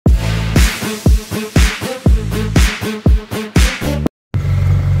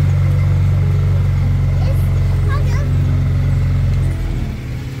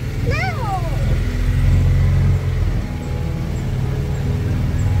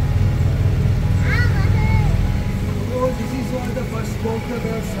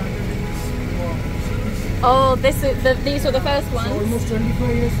Backwaters started in this series. Oh, these were the first ones? So almost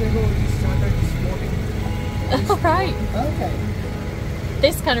 25 years ago we started this boating. Oh, right. Okay.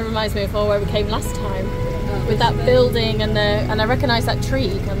 This kind of reminds me of where we came last time. With that building and I recognise that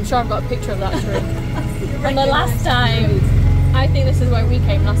tree. I'm sure I've got a picture of that tree. From the last time. I think this is where we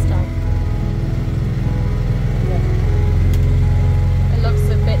came last time. It looks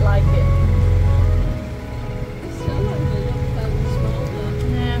a bit like it.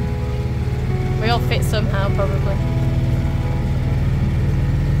 Yeah. We all fit somehow, probably.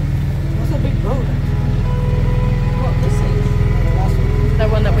 What's a big boat? What, this is? The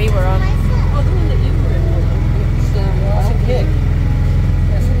one that we were on. Oh, the one that you were in. It's a gig.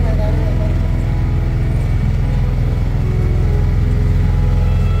 Yeah, something like that.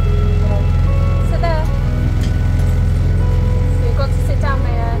 Sit there. You've got to sit down,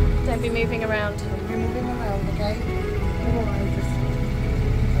 Maya. Don't be moving around. We'll be moving around, okay?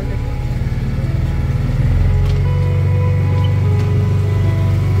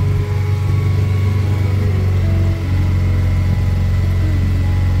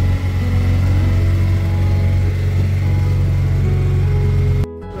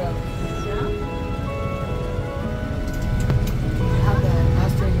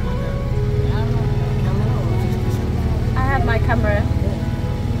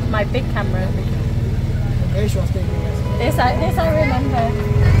 My big camera. Ash was taking us. This I remember.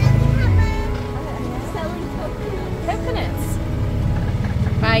 Selling coconuts.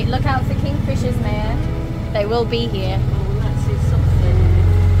 Right, look out for kingfishers, Maya. They will be here. Oh, that's something.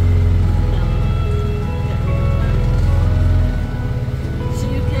 So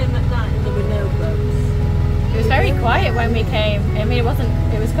you came at night and there were no boats? It was very quiet when we came. I mean, it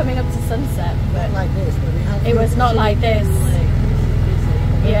was coming up to sunset, but Not like this, but we have it was not like this.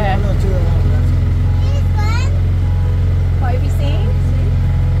 Yeah. one or two around that. What have you seen?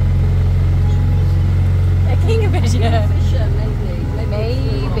 A kingfisher. Fisher, maybe.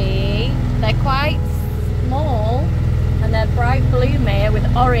 Maybe. They're quite small and they're bright blue, Maya, with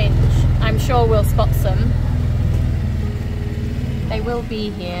orange. I'm sure we'll spot some. They will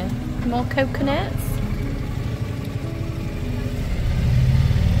be here. More coconuts.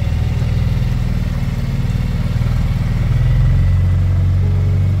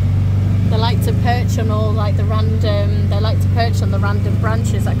 They like to perch on all like the random. They like to perch on the random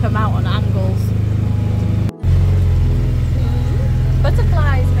branches that come out on angles.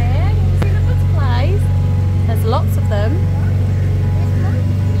 Butterflies, man. Can you see the butterflies? There's lots of them.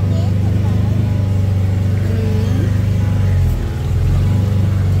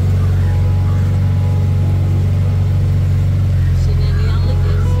 Seen any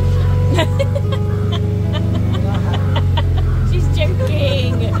alligators? She's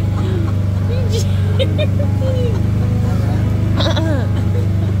joking.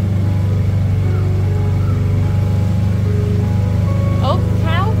 Oh,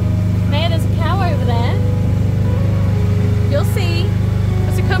 cow. Maya, there's a cow over there. You'll see.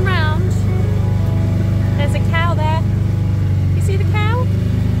 As you come round, there's a cow there. You see the cow?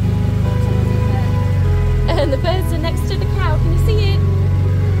 And the birds are next to the cow. Can you see it?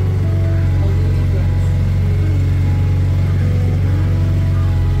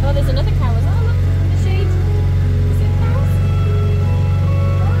 Oh, there's another cow as well. Look, the shade. You see the cows?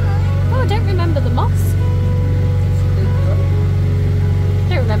 Oh, I don't remember the moss. I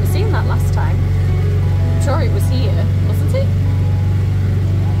don't remember seeing that last time. I'm sure it was here, wasn't it? I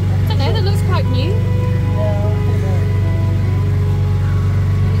don't know, that looks quite new.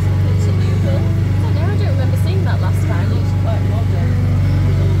 It's a new build. I don't know, I don't remember seeing that last time. It looks quite modern.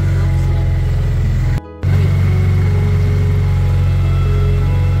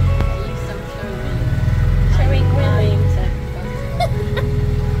 Showing Willie.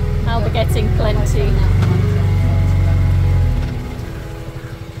 I'll be getting plenty.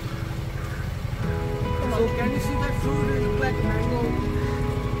 So can you see that fruit? It looks like mango.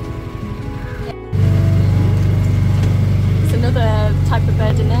 There's another type of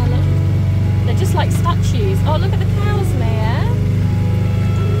bird in there, look. They're just like statues. Oh, look at the cows, Maya.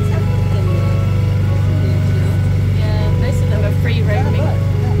 Yeah, most of them are free roaming.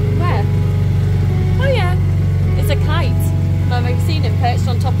 Where? Oh yeah, it's a kite. I've seen it perched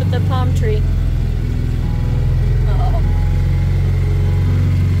on top of the palm tree. Oh.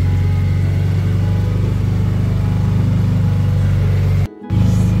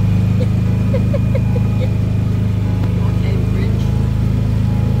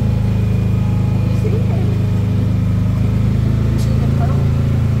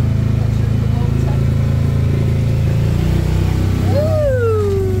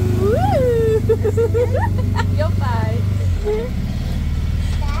 You're fine.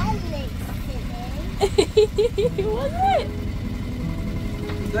 Was it?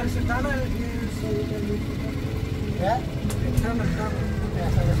 There's a tunnel here, so you can look for that. Yeah? Tunnel. Yeah,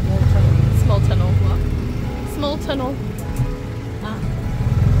 so the small tunnel. Small tunnel. What? Small tunnel. Ah.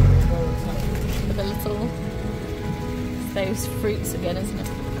 With a little. It's those fruits again, isn't it?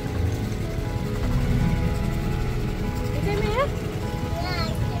 Is it Mia?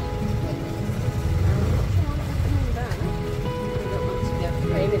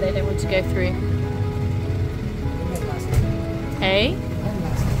 Maybe they don't want to go through. Hey?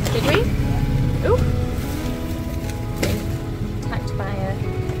 Did we? Ooh. Attacked by a...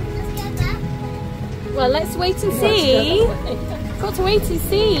 Well, let's wait and see. Got to wait and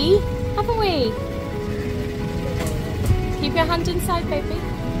see, haven't we? Keep your hand inside, baby.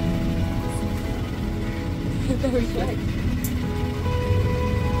 Very good.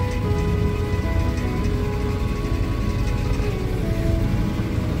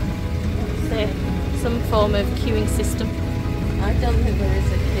 So, some form of queuing system. I don't think there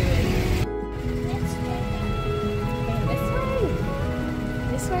is a queuing.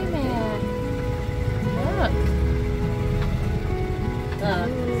 This way, Maya. Look. Ah,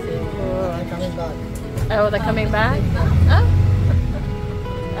 see. They're coming back. Oh, they're coming back? Oh.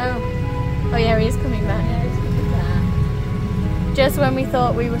 Oh. Oh yeah, he is coming back. Yeah, it's coming back. Just when we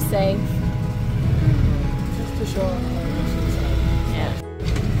thought we were safe. Just to show what's inside. Yeah.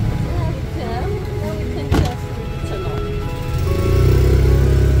 Now we can just turn on.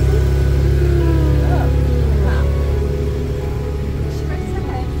 Oh, wow. Straight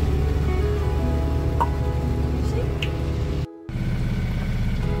ahead. You see?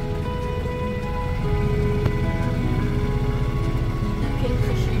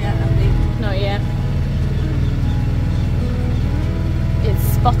 Kingfisher yet, I think. Not yet. It's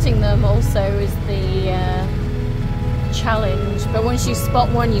spotting them also is the challenge. But once you spot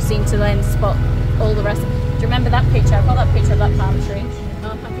one, you seem to then spot all the rest. Do you remember that picture? I've got that picture of that palm tree.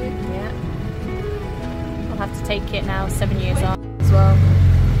 Oh, have you? Yeah. I'll have to take it now, 7 years on as well.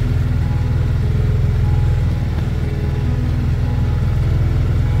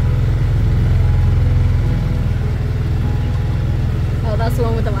 Oh, that's the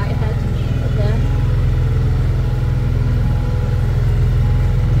one with the white head up there.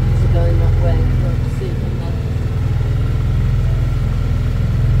 It's going that way. We'll see them then.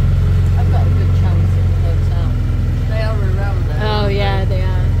 I've got a good chance at the hotel. They are around there. Oh yeah, they are.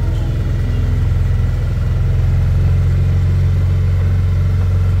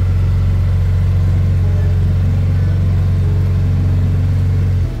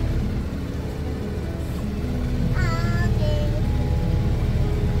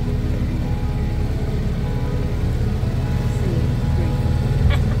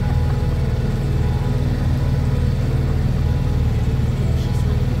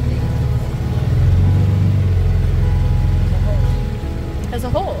 There's a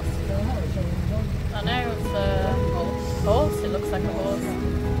horse. I know, it's a horse. It looks like a horse.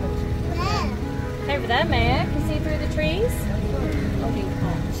 Over there, Maya. Can you see through the trees? Looking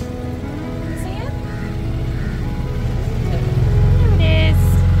hot. See it? There it is.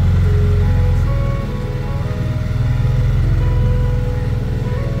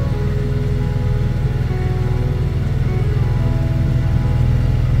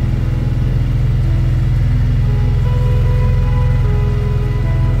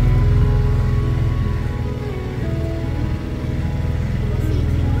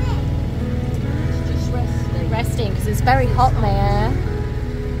 It's just resting. Resting because it's very hot, Maya.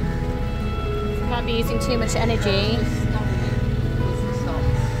 Can't be using too much energy. Just standing with the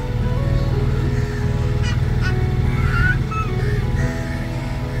socks.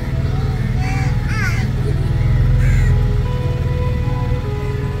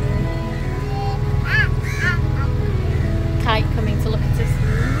 Kite coming to look at us.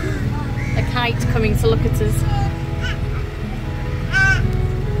 A kite coming to look at us.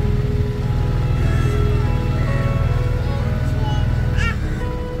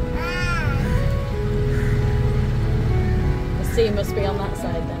 The sea must be on that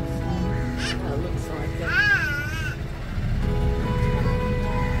side then. That looks like it.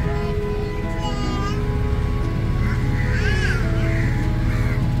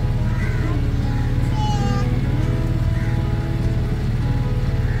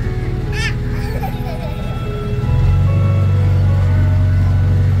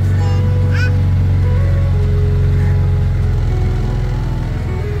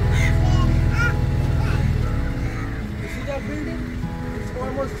 You see that building? It's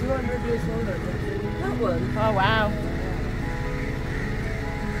almost 200 years old. That one? Oh wow.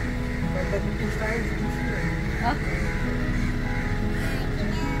 From the British times, you see it. Huh?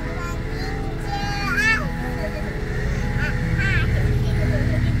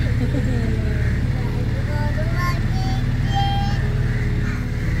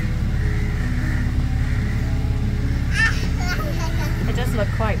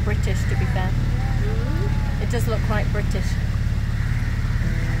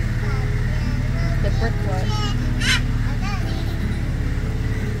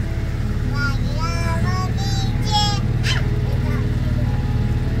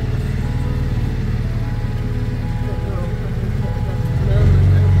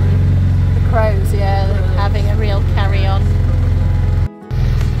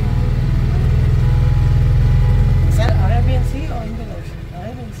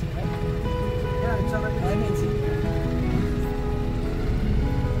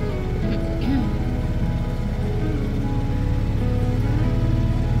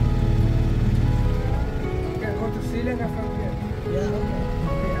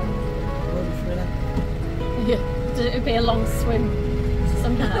 be a long swim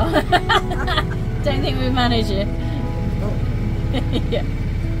somehow. Don't think we manage it. Yeah.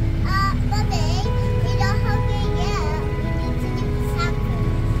 Mummy, we don't have it yet. We need to do something.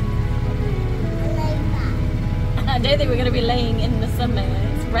 Like that. I don't think we're going to be laying in the sun, Maya.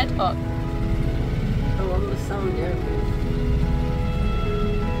 It's red hot. Oh, on the sun, yeah.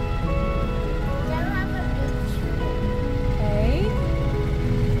 Don't have a beach. Okay.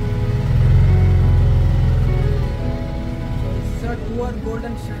 So it's Poovar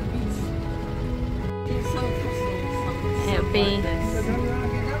Golden Sand Beach. It's so possible. It'll be. So don't you want to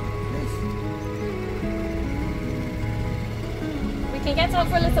get up, please? We can get out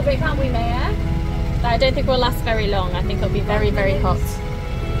for a little bit, can't we, Maya? But I don't think we'll last very long. I think it'll be very, very hot.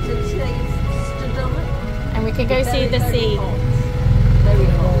 So today's stood on it. And we can go see the sea. Very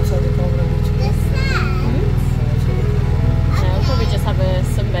hot. Also the Kovalam beach. The sand. No, we'll probably just have a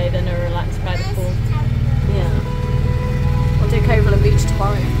sunbathe and a relax by the pool. Yeah. We'll do Kovalam Beach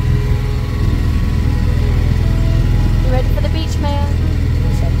tomorrow. You ready for the beach, Maya?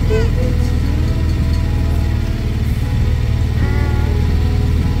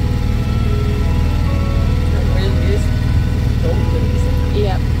 It really is golden, isn't it?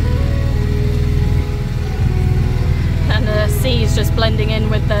 Yep. And the sea is just blending in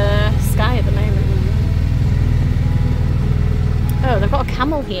with the sky at the moment. Oh, they've got a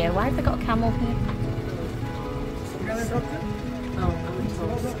camel here. Why have they got a camel here? Can I drop you? Oh, I'm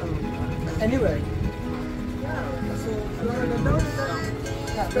told. Anyway. Yeah. So you want to go down?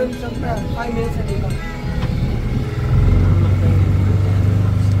 Yeah, spend some 5 minutes and you come.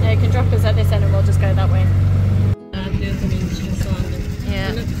 Yeah, you can drop us at this end and we'll just go that way.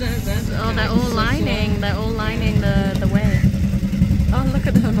 Yeah. Oh, they're all lining. They're all lining the way. Oh, look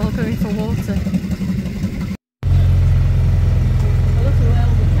at them all going for water. Look at where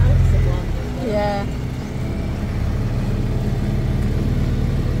all the carrots have landed. Yeah.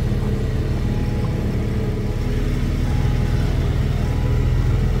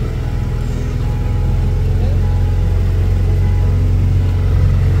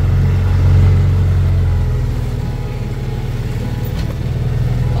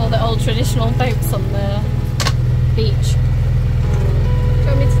 All the old traditional boats on the beach. Do you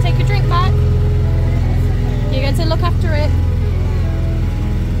want me to take a drink back? You're going to look after it?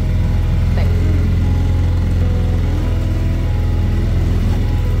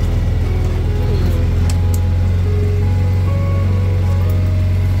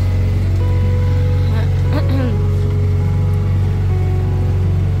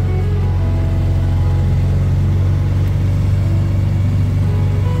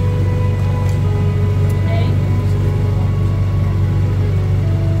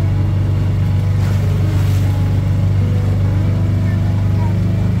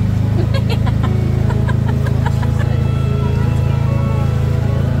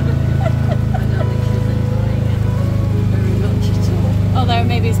 Although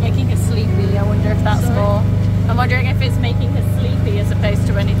maybe it's making her sleepy. I wonder if that's more. I'm wondering if it's making her sleepy as opposed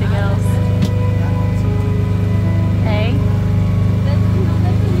to anything else. Hey?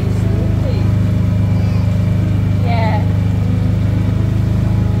 Yeah.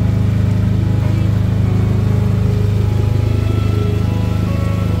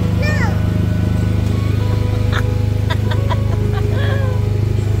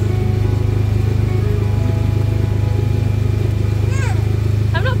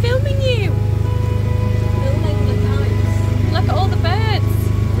 I'm not filming you. Look at all the birds.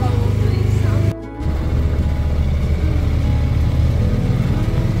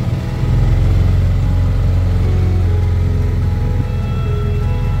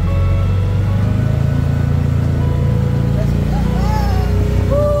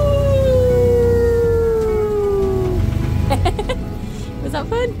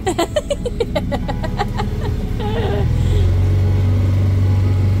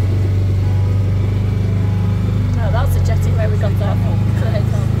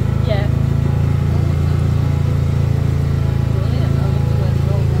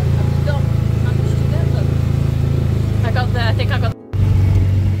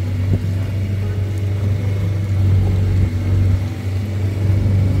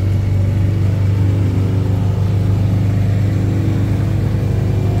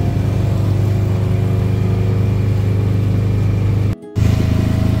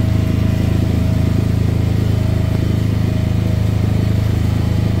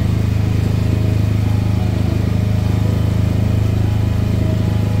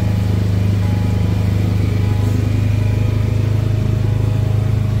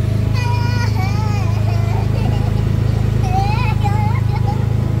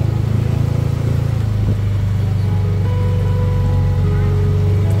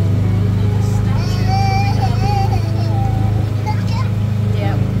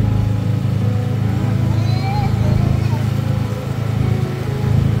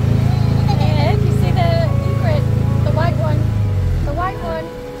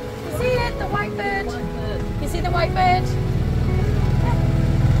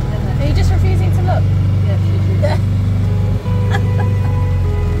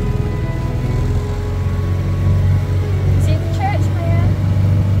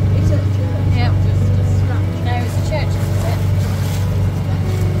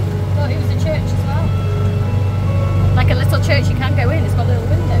 got little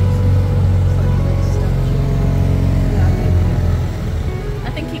windows. I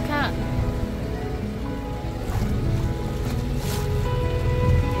think you can.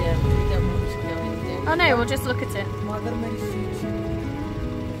 Yeah, we don't want to go in there. Oh no, we'll just look at it. Mother Mary's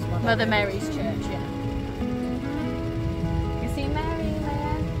Church. Mother Mary's Church, yeah. You see Mary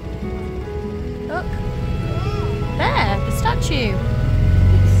there? Look. There, the statue.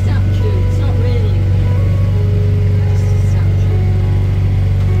 It's a statue, it's not really. It's a statue.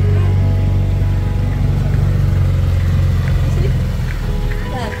 See?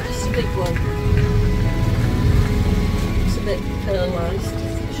 There, just a big one. It's a bit paralysed.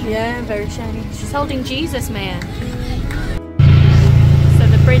 Yeah, very shiny. She's holding Jesus, man. So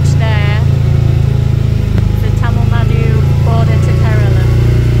the bridge there, the Tamil Nadu border to Kerala.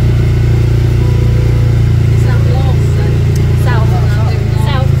 Is that north then? South.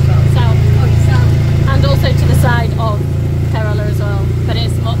 South. South. Oh, it's south. And also to the side of Kerala as well. But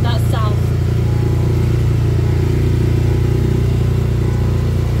it's that's south.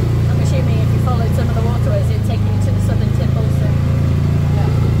 I'm assuming if you followed some of the waterways, it'd take you to the southern tip also.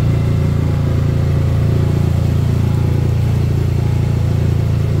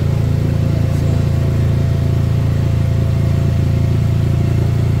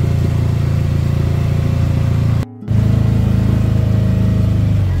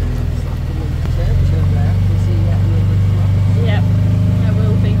 Yep, there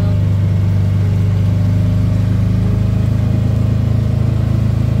will be.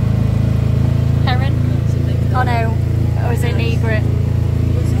 Heron? Oh no, it was an egret.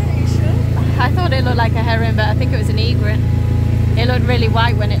 I thought it looked like a heron, but I think it was an egret. It looked really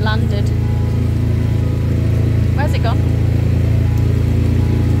white when it landed. Where's it gone?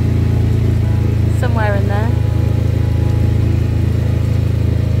 Somewhere in there.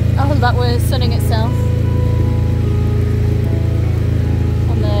 Oh, that was sunning itself.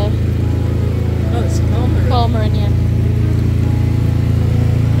 On the Oh, it's cormorant. cormorant, yeah.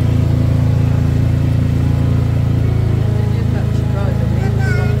 You've got to drive the wheels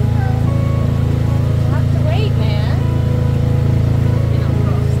on. You have to wait, man. You're not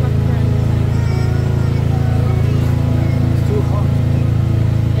cross. It's too hot.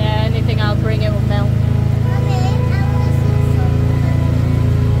 Yeah, anything I'll bring it will melt. Mommy, I want to see something.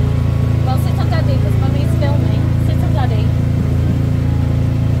 Well, sit on Daddy because Mummy's filming. Sit on Daddy.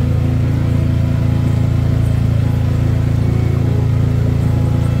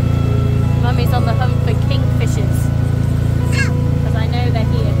 Mummy's on the hunt for kingfishers because I know they're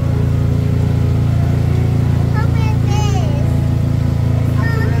here. Look at this.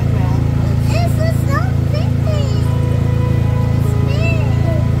 This is so pretty. It's big.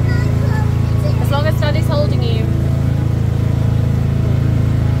 As long as Daddy's holding you.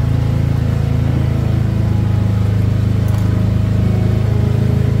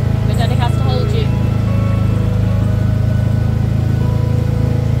 But Daddy has to hold you.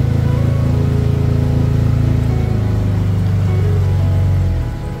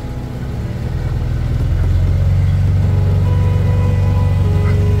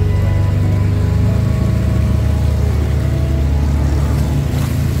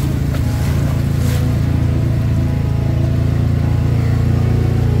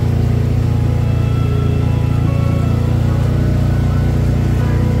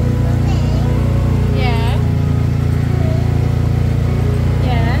 Yeah.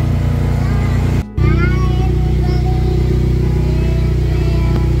 Yeah.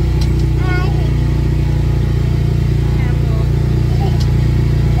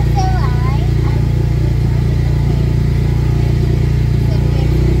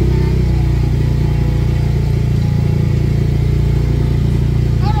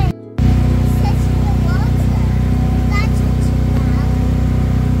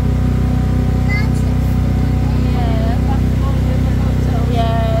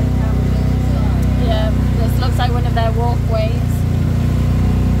 Yeah, this looks like one of their walkways.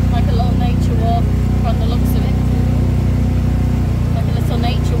 Like a little nature walk from the looks of it. Like a little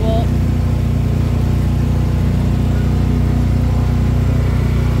nature walk.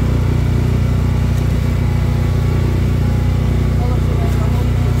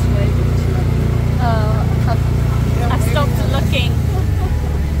 Oh, I've stopped looking.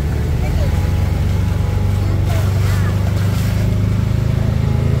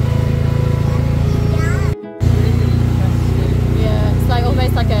 Yeah, it's like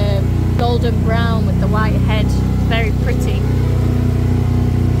almost like a golden brown with the white head. Very pretty.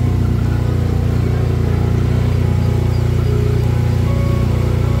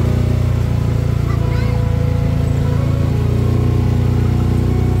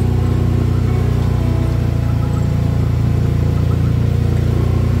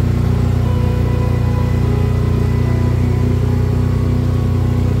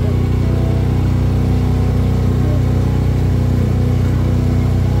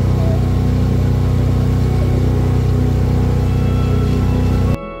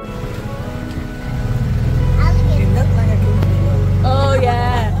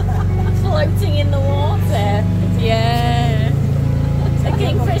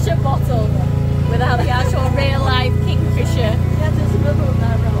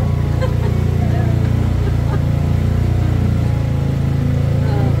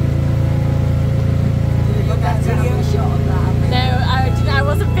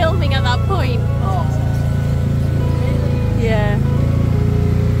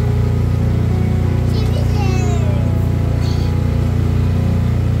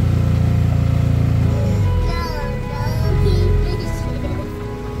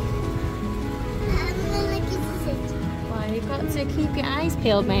 to keep your eyes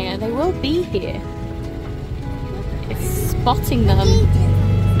peeled, Maya. They will be here. It's spotting them.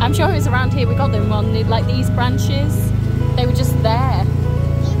 I'm sure it was around here we got them on like these branches. They were just there.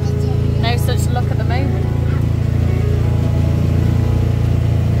 No such luck at the moment.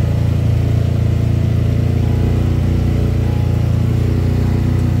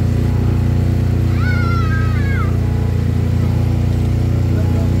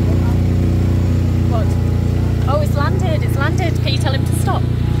 Can you tell him to stop?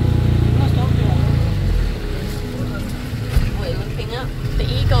 What are you looking at? The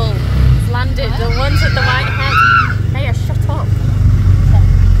eagle has landed. The ones with the white head. Maya, shut up.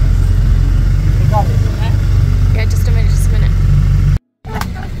 Yeah, just a minute,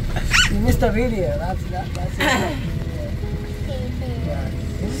 You missed the video. That's it.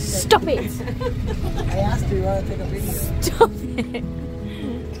 Stop it! I asked you want to take a video. Stop it!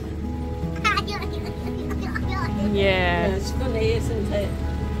 Yeah. It's funny, isn't it?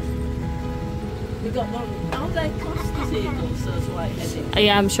 We got one. Are they classed as eagles, those white-headed?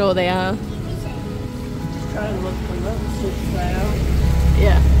 Yeah, I'm sure they are. Just try and look them up, see if they are.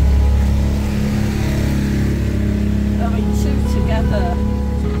 Yeah. I mean, two together.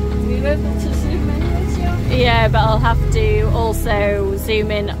 Were you able to zoom in with you? Yeah, but I'll have to also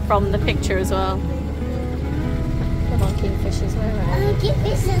zoom in from the picture as well. Come on, kingfishers, where are you?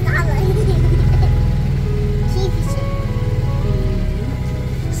 Kingfishers are like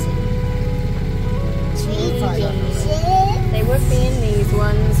They would be in these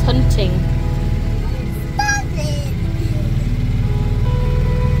ones hunting. Stop it!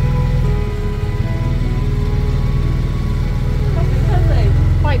 Are they?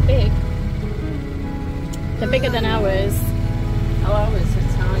 Quite big. They're bigger than ours. Oh, ours are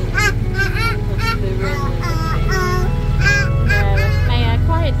tiny. Must be really Yeah, Maya,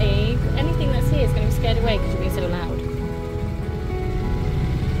 quietly. Anything that's here is going to be scared away because you're being so loud.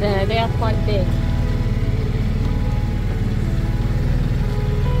 They are quite big.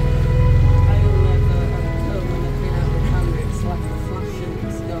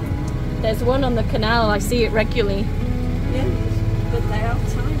 There's one on the canal, I see it regularly. Yeah, but they are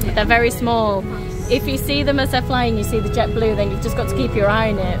tiny. But they're very small. If you see them as they're flying, you see the jet blue, then you've just got to keep your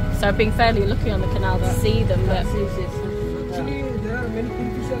eye on it. So I've been fairly lucky on the canal to see them. But Actually, there are many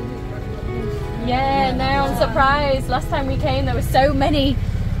kingfishers. yeah, no, I'm surprised. Last time we came, there were so many.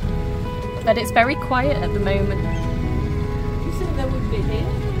 But it's very quiet at the moment. You think they would be here?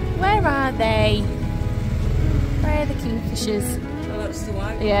 Where are they? Where are the kingfishers? Oh, that's the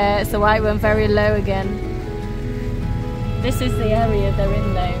white one. Yeah, it's the white one, very low again. This is the area they're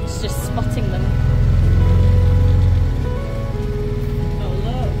in though, it's just spotting them. Oh,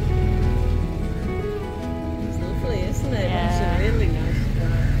 look. It's lovely, isn't it? Yeah. It's a really nice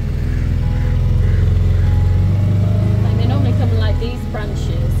spot. Like they normally come in like these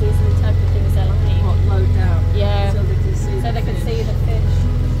branches, these are the type of things they're like. What, low down? Yeah, So they can see so the they can fish. see the fish.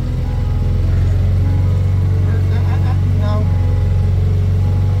 No.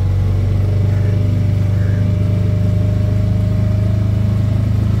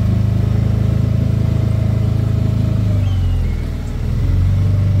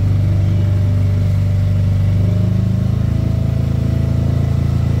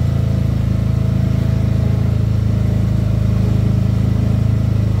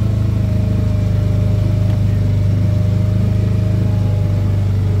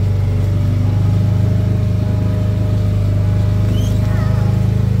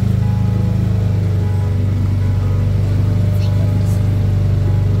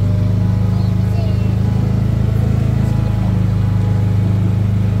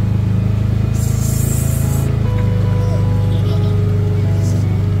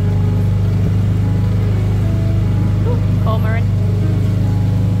 Cormorant.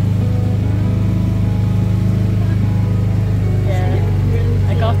 Yeah,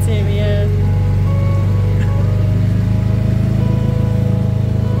 I got him, yeah.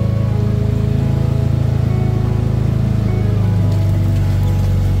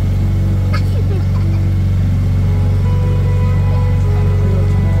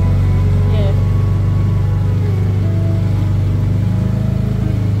 Yeah.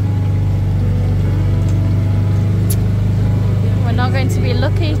 We're not going to be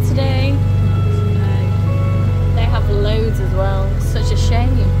lucky today. They have loads as well. Such a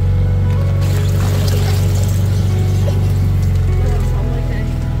shame.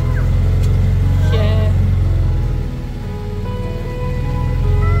 Yeah.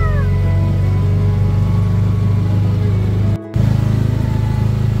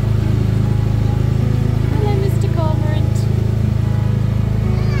 Hello, Mr. Cormorant.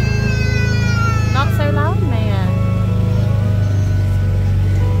 Not so loud, Maya.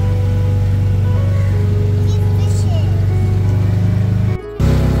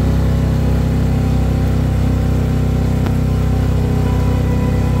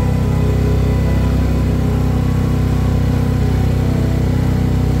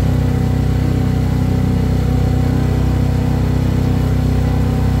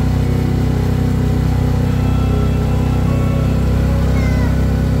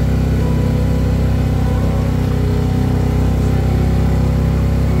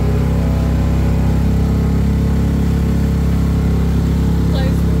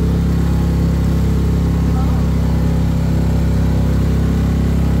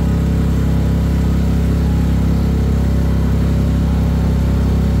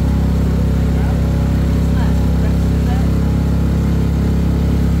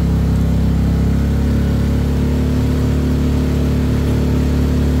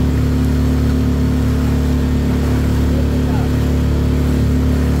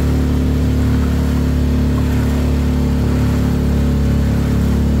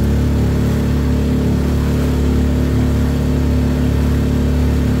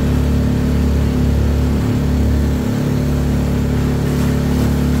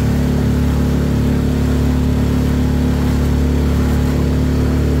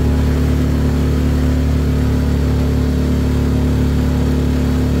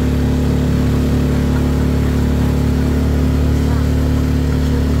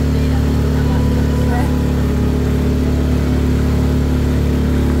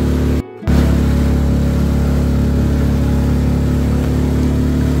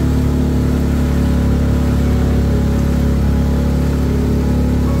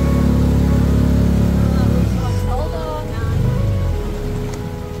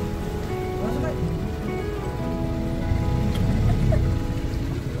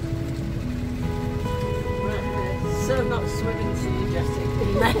 out swimming energetic.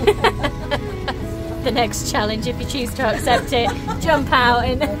 The next challenge, if you choose to accept it, jump out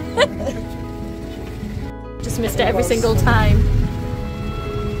and just missed it every single time.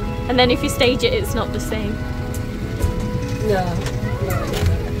 And then if you stage it, it's not the same. No.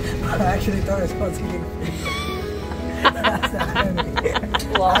 I actually thought it was getting That's the irony.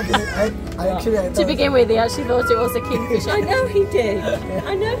 I To begin with, he actually thought it was a kingfisher. I know he did.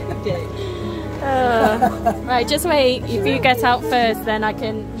 I know he did. Right, just wait. If you get out first, then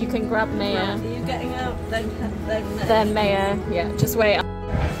you can grab Maya. Are you getting out? Then Maya. Yeah, just wait. Now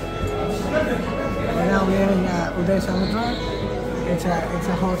we're in Uday Samudra. It's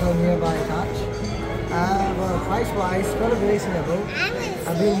a hotel nearby Touch. Well, price-wise, very reasonable.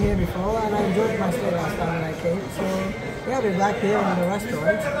 I've been here before and I enjoyed my stay last time when I came. So yeah, we're back here in the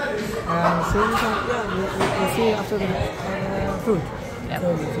restaurant. And soon, we'll see after the food. Yep.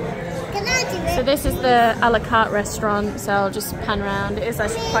 Can I do it? So this is the a la carte restaurant. So I'll just pan around. It is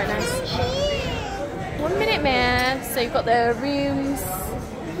actually quite nice. 1 minute, Maya. So you've got the rooms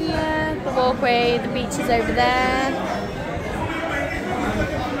here, the walkway, the beach is over there.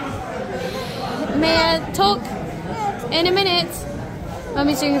 Maya, talk in a minute.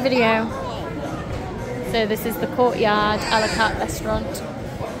 Mummy's doing a video. So this is the courtyard a la carte restaurant.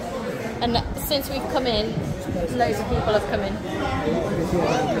 And since we've come in, loads of people have come in.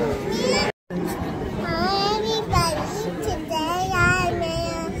 Hi everybody, today I'm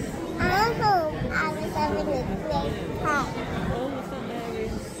at home. I was having a great time.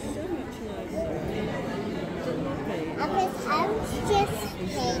 I was just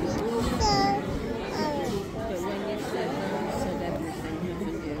playing, so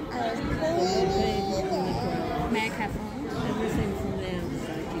I was cleaning it. May I careful? Everything from the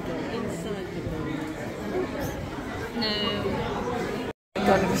outside, you go inside the building. No.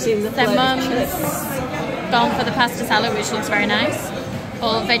 God, have you seen the So float Mum's chips? gone for the pasta salad, which looks very nice.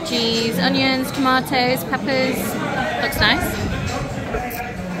 All veggies, onions, tomatoes, peppers. Looks nice.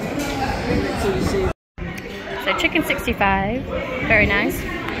 So chicken 65, very nice.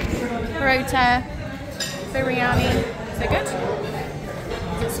 Rota, biryani. Is it good?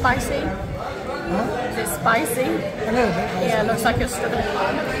 Is it spicy? Is it spicy? A little bit. Yeah, it looks like you're struggling.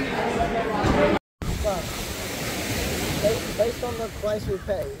 Based on the price we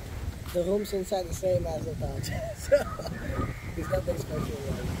pay, the room's inside the same as the Touch. So it's nothing special.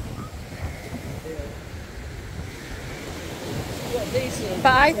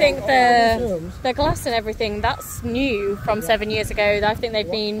 But I think the glass and everything, that's new from 7 years ago. I think they've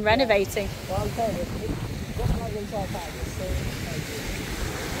been renovating. Well, I'm telling you, just like inside Touch, it's the same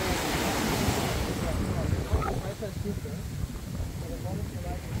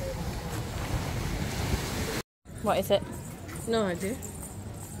What is it? No idea.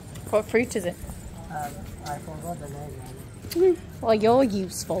 What fruit is it? I forgot the name. Well, you're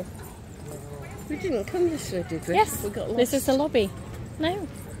useful. We didn't come this way, did we? Yes, We got lost. this is the lobby. No.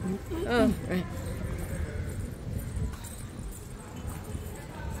 Oh, right.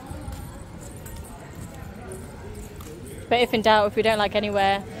 But if in doubt, if we don't like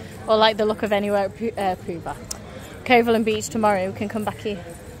anywhere or like the look of anywhere at Poovar, Kovalam Beach tomorrow, we can come back here.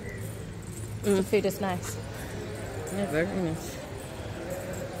 The food is nice. Yeah, very nice.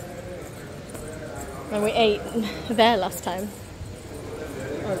 And we ate there last time.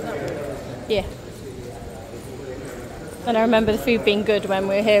 Oh, that one. Yeah. And I remember the food being good when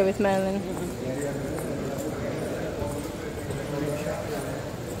we were here with Merlin.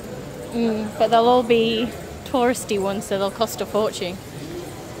 But they'll all be touristy ones, so they'll cost a fortune.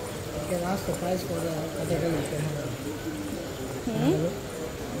 You can ask the price for the other room.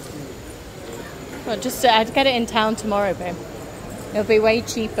 Well, just I'd get it in town tomorrow, babe. It'll be way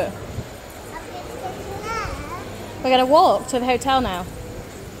cheaper. We're gonna walk to the hotel now.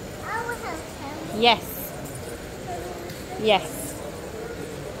 Yes. Yes.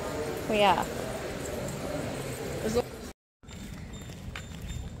 We are.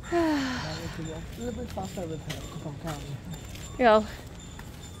 A little bit faster with her from town. Go.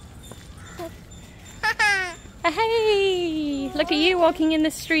 Hey! Look at you walking in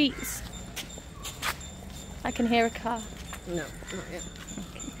the streets. I can hear a car. No, not yet.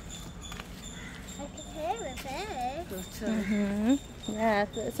 I can hear a bird. But, Yeah,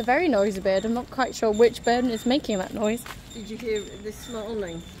 it's a very noisy bird. I'm not quite sure which bird is making that noise. did you hear it this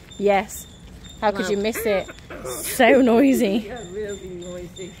morning? Yes. How could you miss it? So noisy. Yeah, really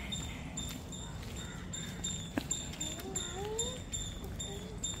noisy.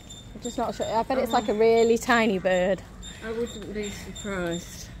 I'm just not sure. I bet it's like a really tiny bird. I wouldn't be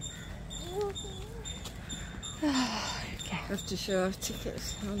surprised. Okay. Have to show our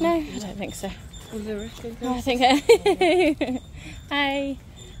tickets. No, I don't think so. Was there a record? Oh, I think. Hi.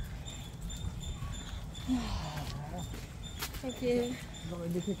 Thank you.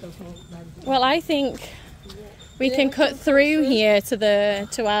 Well, I think we can cut through here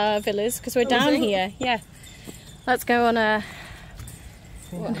to our villas because we're down here. Yeah. Let's go on a.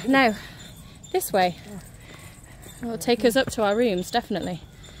 No, this way. It'll take us up to our rooms, definitely.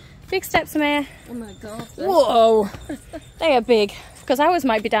 Big steps, Amaya. Oh my God. Whoa, they are big. Because ours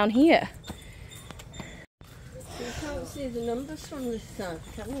might be down here. You can't see the numbers from this side,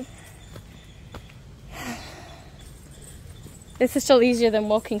 can you? This is still easier than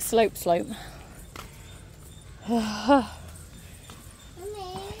walking slope. Mommy,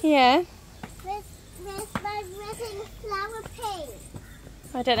 Yeah. where's my red and flower paint?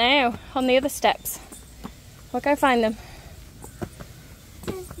 I don't know. On the other steps. We'll go find them.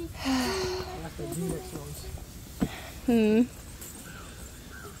 I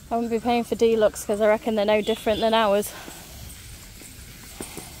won't be paying for deluxe because I reckon they're no different than ours.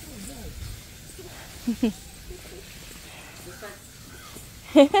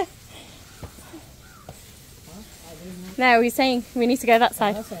 No, he's saying we need to go that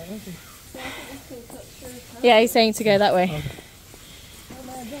side. Yeah, he's saying to go that way.